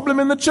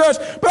problem in the church.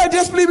 But I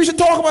just believe we should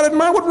talk about it.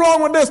 Man, what's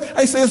wrong with this?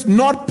 I say it's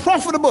not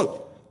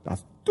profitable.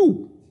 That's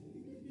two.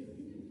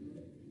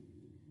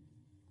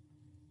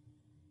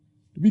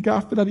 The week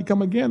after that, he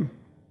come again.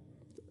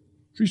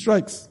 3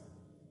 strikes.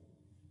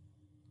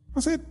 I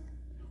said,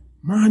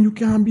 man, you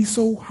can't be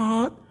so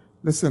hard.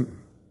 Listen,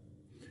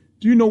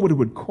 do you know what it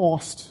would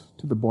cost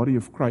to the body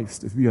of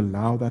Christ if we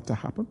allow that to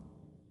happen?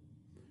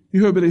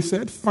 You heard what they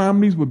said?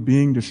 Families were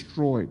being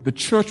destroyed. The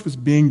church was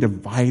being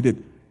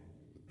divided.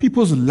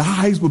 People's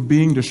lives were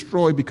being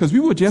destroyed because we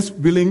were just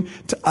willing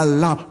to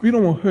allow. We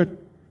don't want to hurt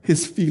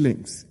his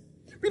feelings.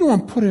 We don't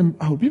want to put him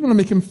out. We want to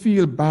make him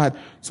feel bad.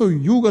 So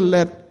you're going to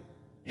let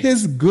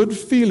his good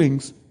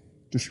feelings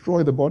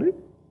destroy the body?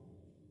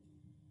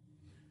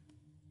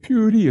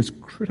 Purity is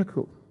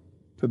critical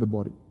to the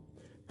body.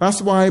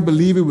 That's why I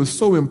believe it was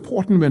so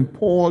important when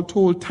Paul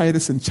told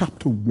Titus in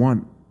chapter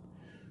 1,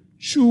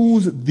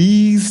 choose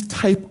these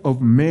type of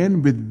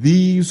men with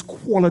these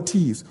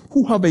qualities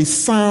who have a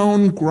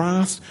sound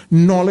grasp,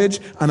 knowledge,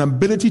 and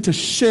ability to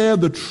share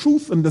the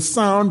truth and the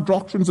sound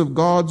doctrines of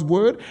God's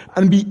word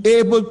and be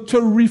able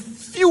to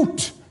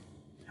refute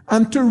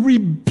and to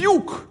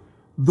rebuke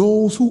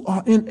those who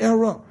are in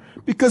error.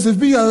 Because if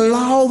we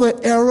allow the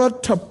error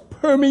to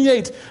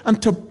permeate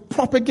and to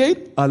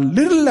propagate, a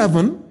little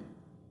leaven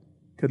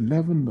could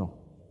leaven the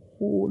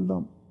whole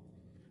lump.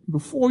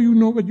 Before you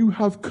know it, you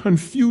have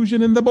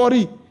confusion in the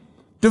body,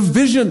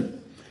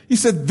 division. He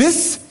said,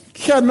 this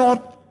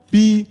cannot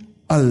be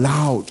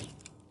allowed.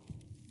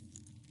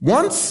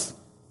 Once,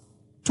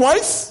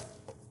 twice,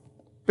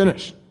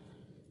 finish.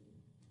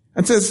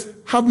 And says,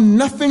 have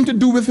nothing to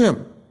do with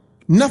him.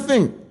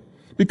 Nothing.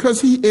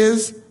 Because he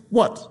is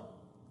what?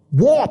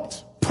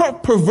 Warped,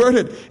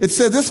 perverted. It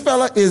says this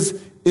fella is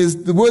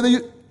the word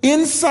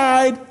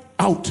inside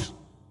out.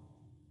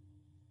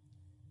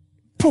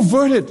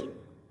 Perverted.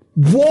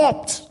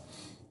 Warped.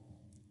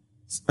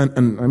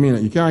 And I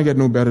mean, you can't get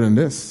no better than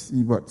this.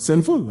 What?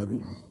 Sinful? I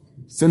mean,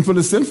 sinful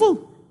is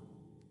sinful.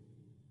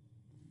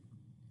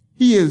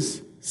 He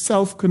is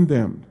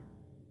self-condemned.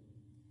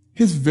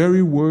 His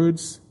very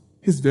words,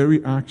 his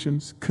very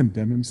actions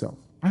condemn himself.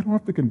 I don't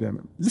have to condemn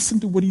him. Listen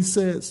to what he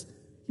says.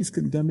 He's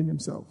condemning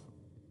himself.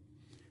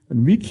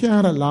 And we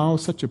can't allow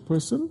such a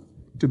person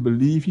to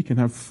believe he can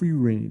have free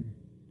reign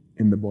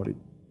in the body.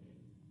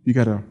 You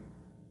got to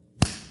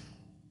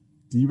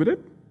deal with it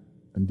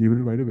and deal with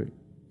it right away.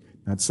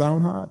 That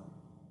sound hard.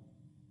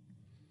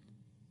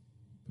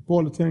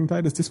 Paul is telling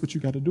Titus, this is what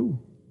you got to do.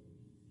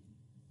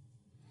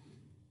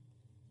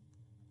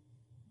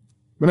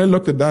 When I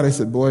looked at that, I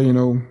said, boy, you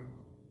know,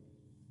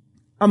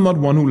 I'm not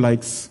one who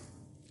likes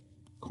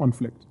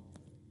conflict.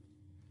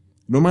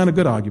 I don't mind a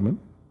good argument,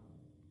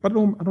 but I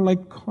don't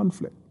like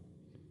conflict.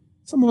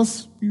 Some of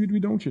us, we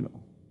don't, you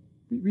know.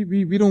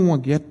 We don't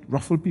want to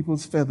ruffle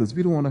people's feathers.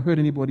 We don't want to hurt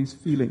anybody's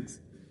feelings.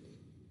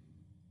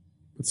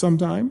 But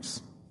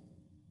sometimes,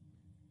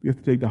 we have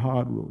to take the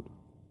hard road.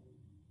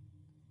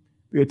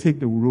 We have to take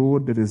the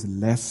road that is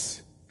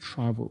less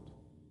traveled.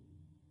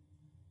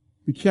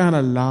 We can't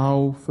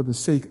allow, for the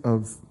sake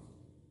of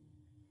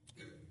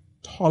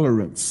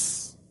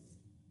tolerance,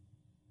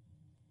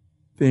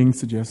 things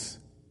to just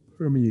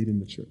permeate in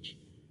the church.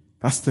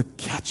 That's the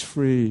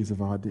catchphrase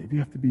of our day. We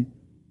have to be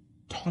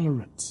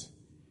tolerant.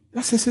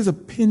 That's just his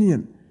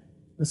opinion.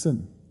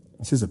 Listen,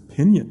 that's his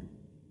opinion.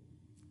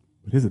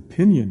 But his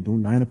opinion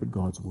don't line up with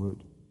God's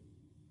word.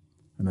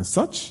 And as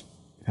such,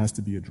 it has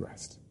to be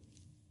addressed.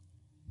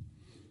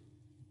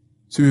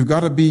 So we've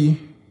got to be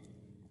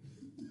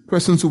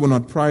persons who are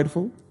not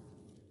prideful,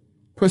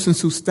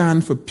 persons who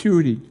stand for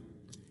purity,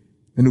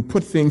 and who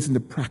put things into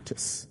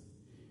practice.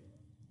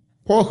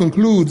 Paul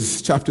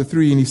concludes chapter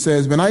 3, and he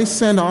says, when I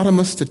send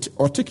Artemas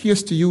or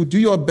Tychicus to you, do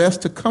your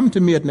best to come to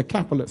me at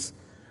Nicopolis,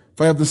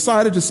 for I have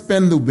decided to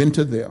spend the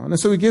winter there. And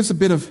so he gives a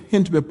bit of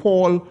hint where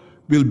Paul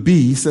will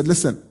be. He said,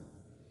 listen,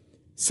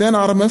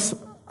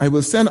 I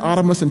will send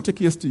Artemas and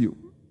Tychicus to you.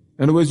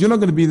 In other words, you're not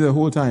going to be there the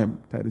whole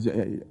time, Titus.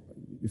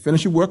 You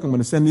finish your work, I'm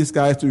going to send these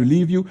guys to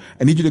relieve you.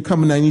 I need you to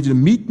come and I need you to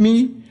meet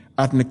me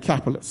at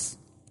Nicopolis.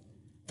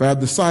 For I have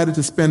decided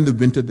to spend the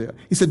winter there.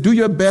 He said, do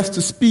your best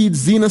to speed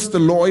Zenas the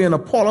lawyer and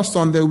Apollos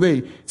on their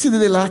way. See that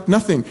they lack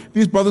nothing.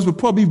 These brothers were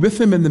probably with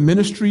him in the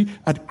ministry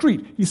at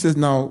Crete. He says,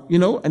 now,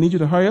 I need you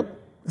to hurry up.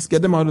 Let's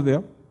get them out of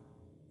there.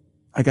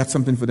 I got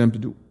something for them to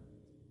do.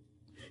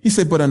 He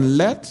said, but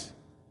let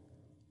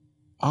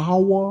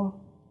our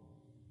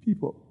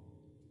people.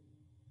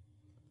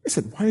 I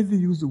said, why did they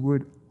use the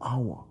word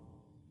our?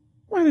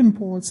 Why didn't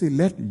Paul say,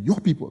 let your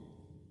people?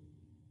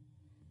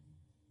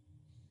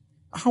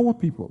 Our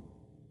people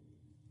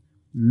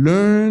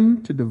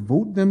learn to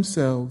devote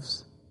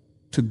themselves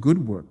to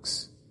good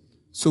works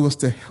so as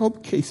to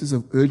help cases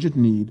of urgent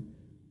need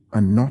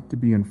and not to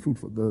be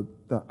unfruitful. The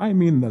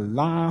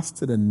last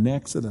to the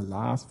next to the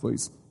last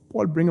verse.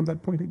 Paul bring up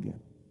that point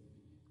again.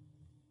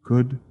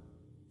 good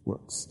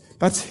works.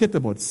 That's hit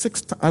about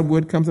 6 times. That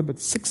word comes up about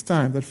 6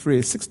 times, that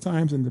phrase, 6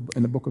 times in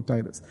the book of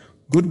Titus.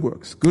 Good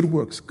works, good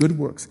works, good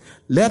works.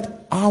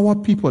 Let our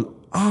people,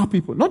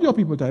 not your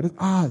people, Titus,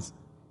 ours.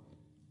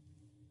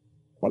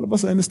 All of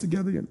us are in this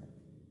together, you know.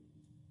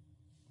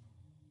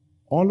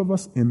 All of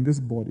us in this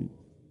body,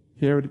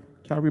 here at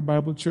Calvary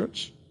Bible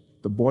Church,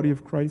 the body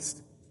of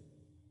Christ,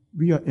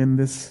 we are in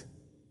this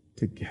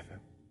together.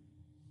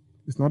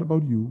 It's not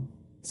about you.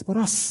 It's about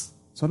us.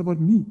 It's not about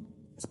me.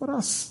 It's about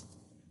us.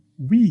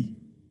 We.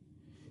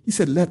 He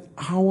said, let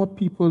our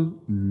people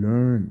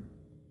learn,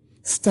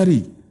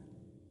 study,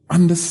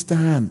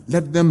 understand.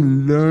 Let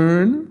them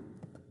learn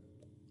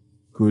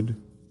good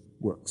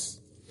works.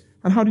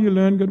 And how do you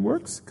learn good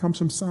works? It comes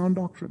from sound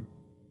doctrine.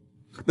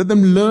 Let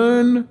them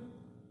learn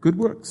good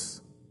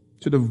works,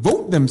 to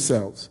devote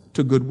themselves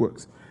to good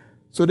works,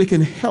 so they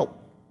can help.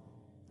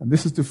 And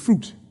this is the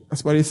fruit.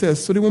 That's why he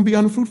says, so they won't be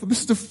unfruitful.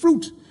 This is the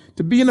fruit,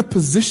 to be in a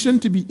position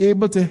to be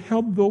able to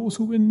help those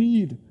who are in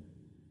need.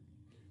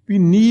 We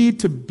need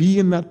to be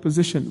in that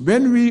position.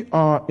 When we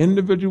are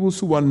individuals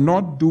who are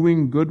not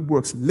doing good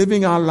works,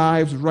 living our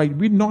lives right,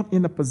 we're not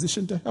in a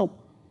position to help.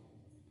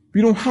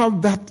 We don't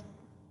have that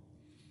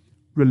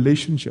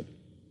relationship.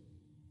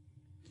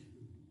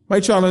 My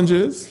challenge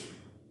is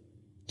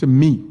to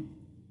me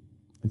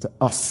and to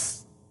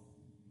us.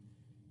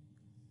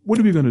 What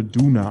are we going to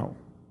do now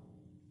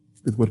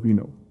with what we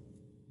know?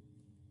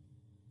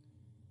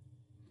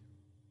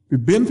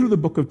 We've been through the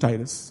book of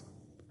Titus,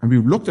 and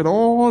we've looked at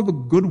all the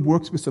good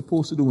works we're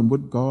supposed to do and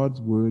what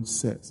God's word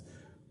says.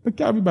 But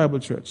Calvary Bible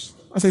Church,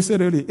 as I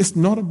said earlier, it's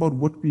not about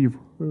what we've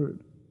heard.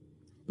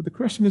 But the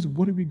question is,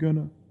 what are we going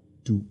to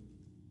do?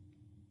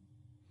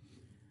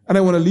 And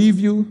I want to leave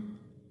you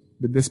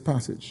with this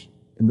passage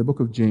in the book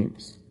of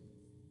James.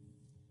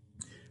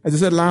 As I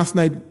said last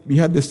night, we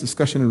had this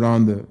discussion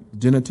around the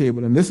dinner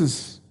table, and this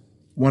is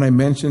one I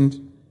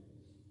mentioned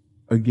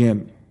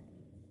again.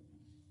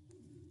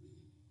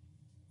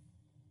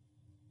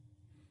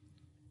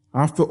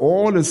 After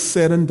all is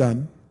said and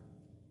done,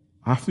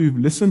 after you've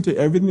listened to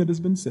everything that has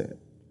been said,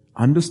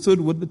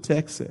 understood what the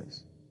text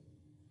says,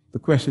 the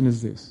question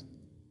is this.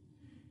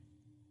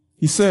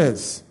 He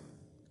says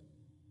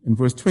in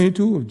verse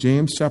 22 of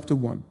James chapter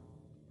 1,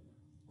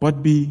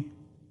 but be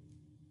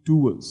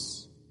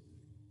doers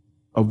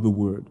of the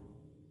word,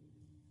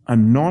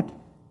 and not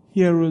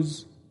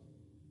hearers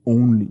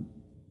only,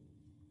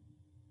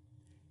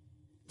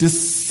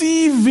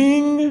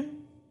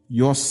 deceiving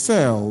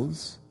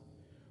yourselves.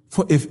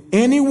 For if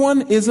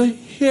anyone is a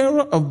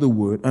hearer of the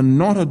word and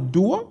not a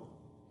doer,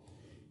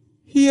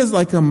 he is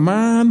like a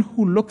man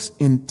who looks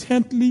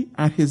intently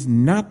at his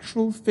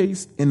natural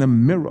face in a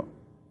mirror.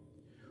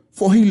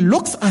 For he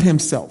looks at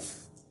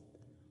himself.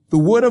 The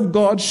word of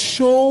God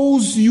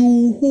shows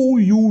you who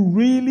you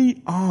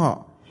really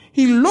are.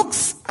 He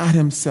looks at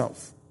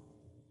himself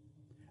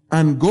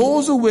and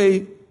goes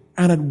away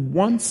and at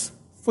once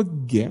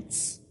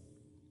forgets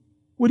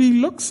what he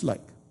looks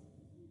like.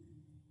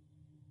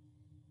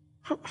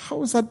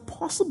 How is that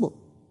possible?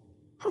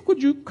 How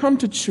could you come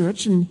to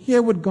church and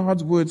hear what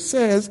God's word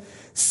says,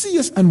 see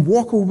us and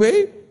walk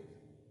away?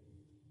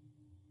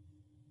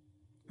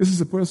 This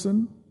is a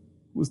person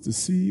who has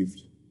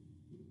deceived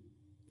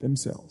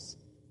themselves.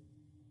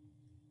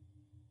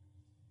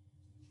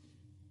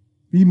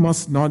 We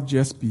must not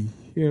just be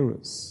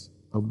hearers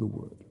of the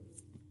word.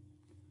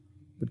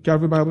 But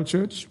Calvary Bible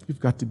Church, we've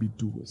got to be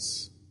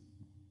doers.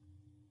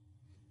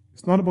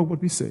 It's not about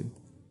what we say.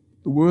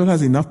 The world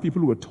has enough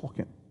people who are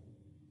talking.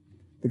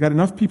 They got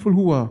enough people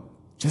who are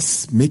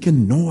just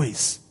making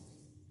noise.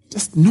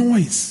 Just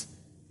noise.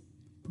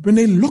 But when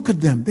they look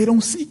at them, they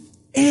don't see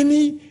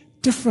any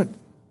different.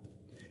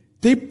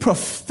 They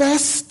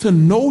profess to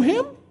know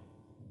him,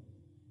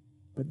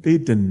 but they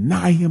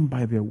deny him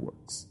by their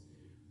works.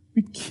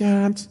 We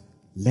can't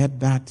let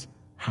that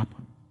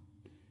happen.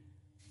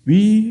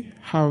 We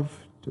have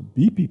to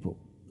be people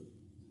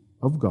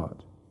of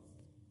God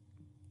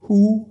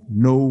who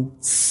know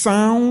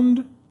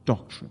sound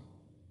doctrine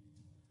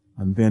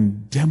and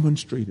then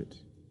demonstrate it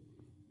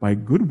by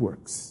good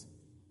works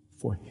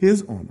for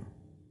his honor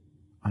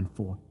and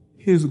for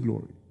his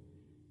glory.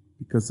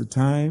 Because the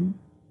time,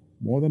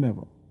 more than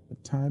ever, the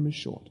time is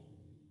short.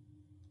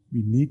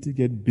 We need to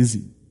get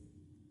busy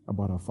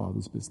about our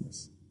Father's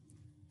business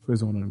for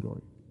his honor and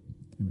glory.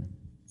 Amen.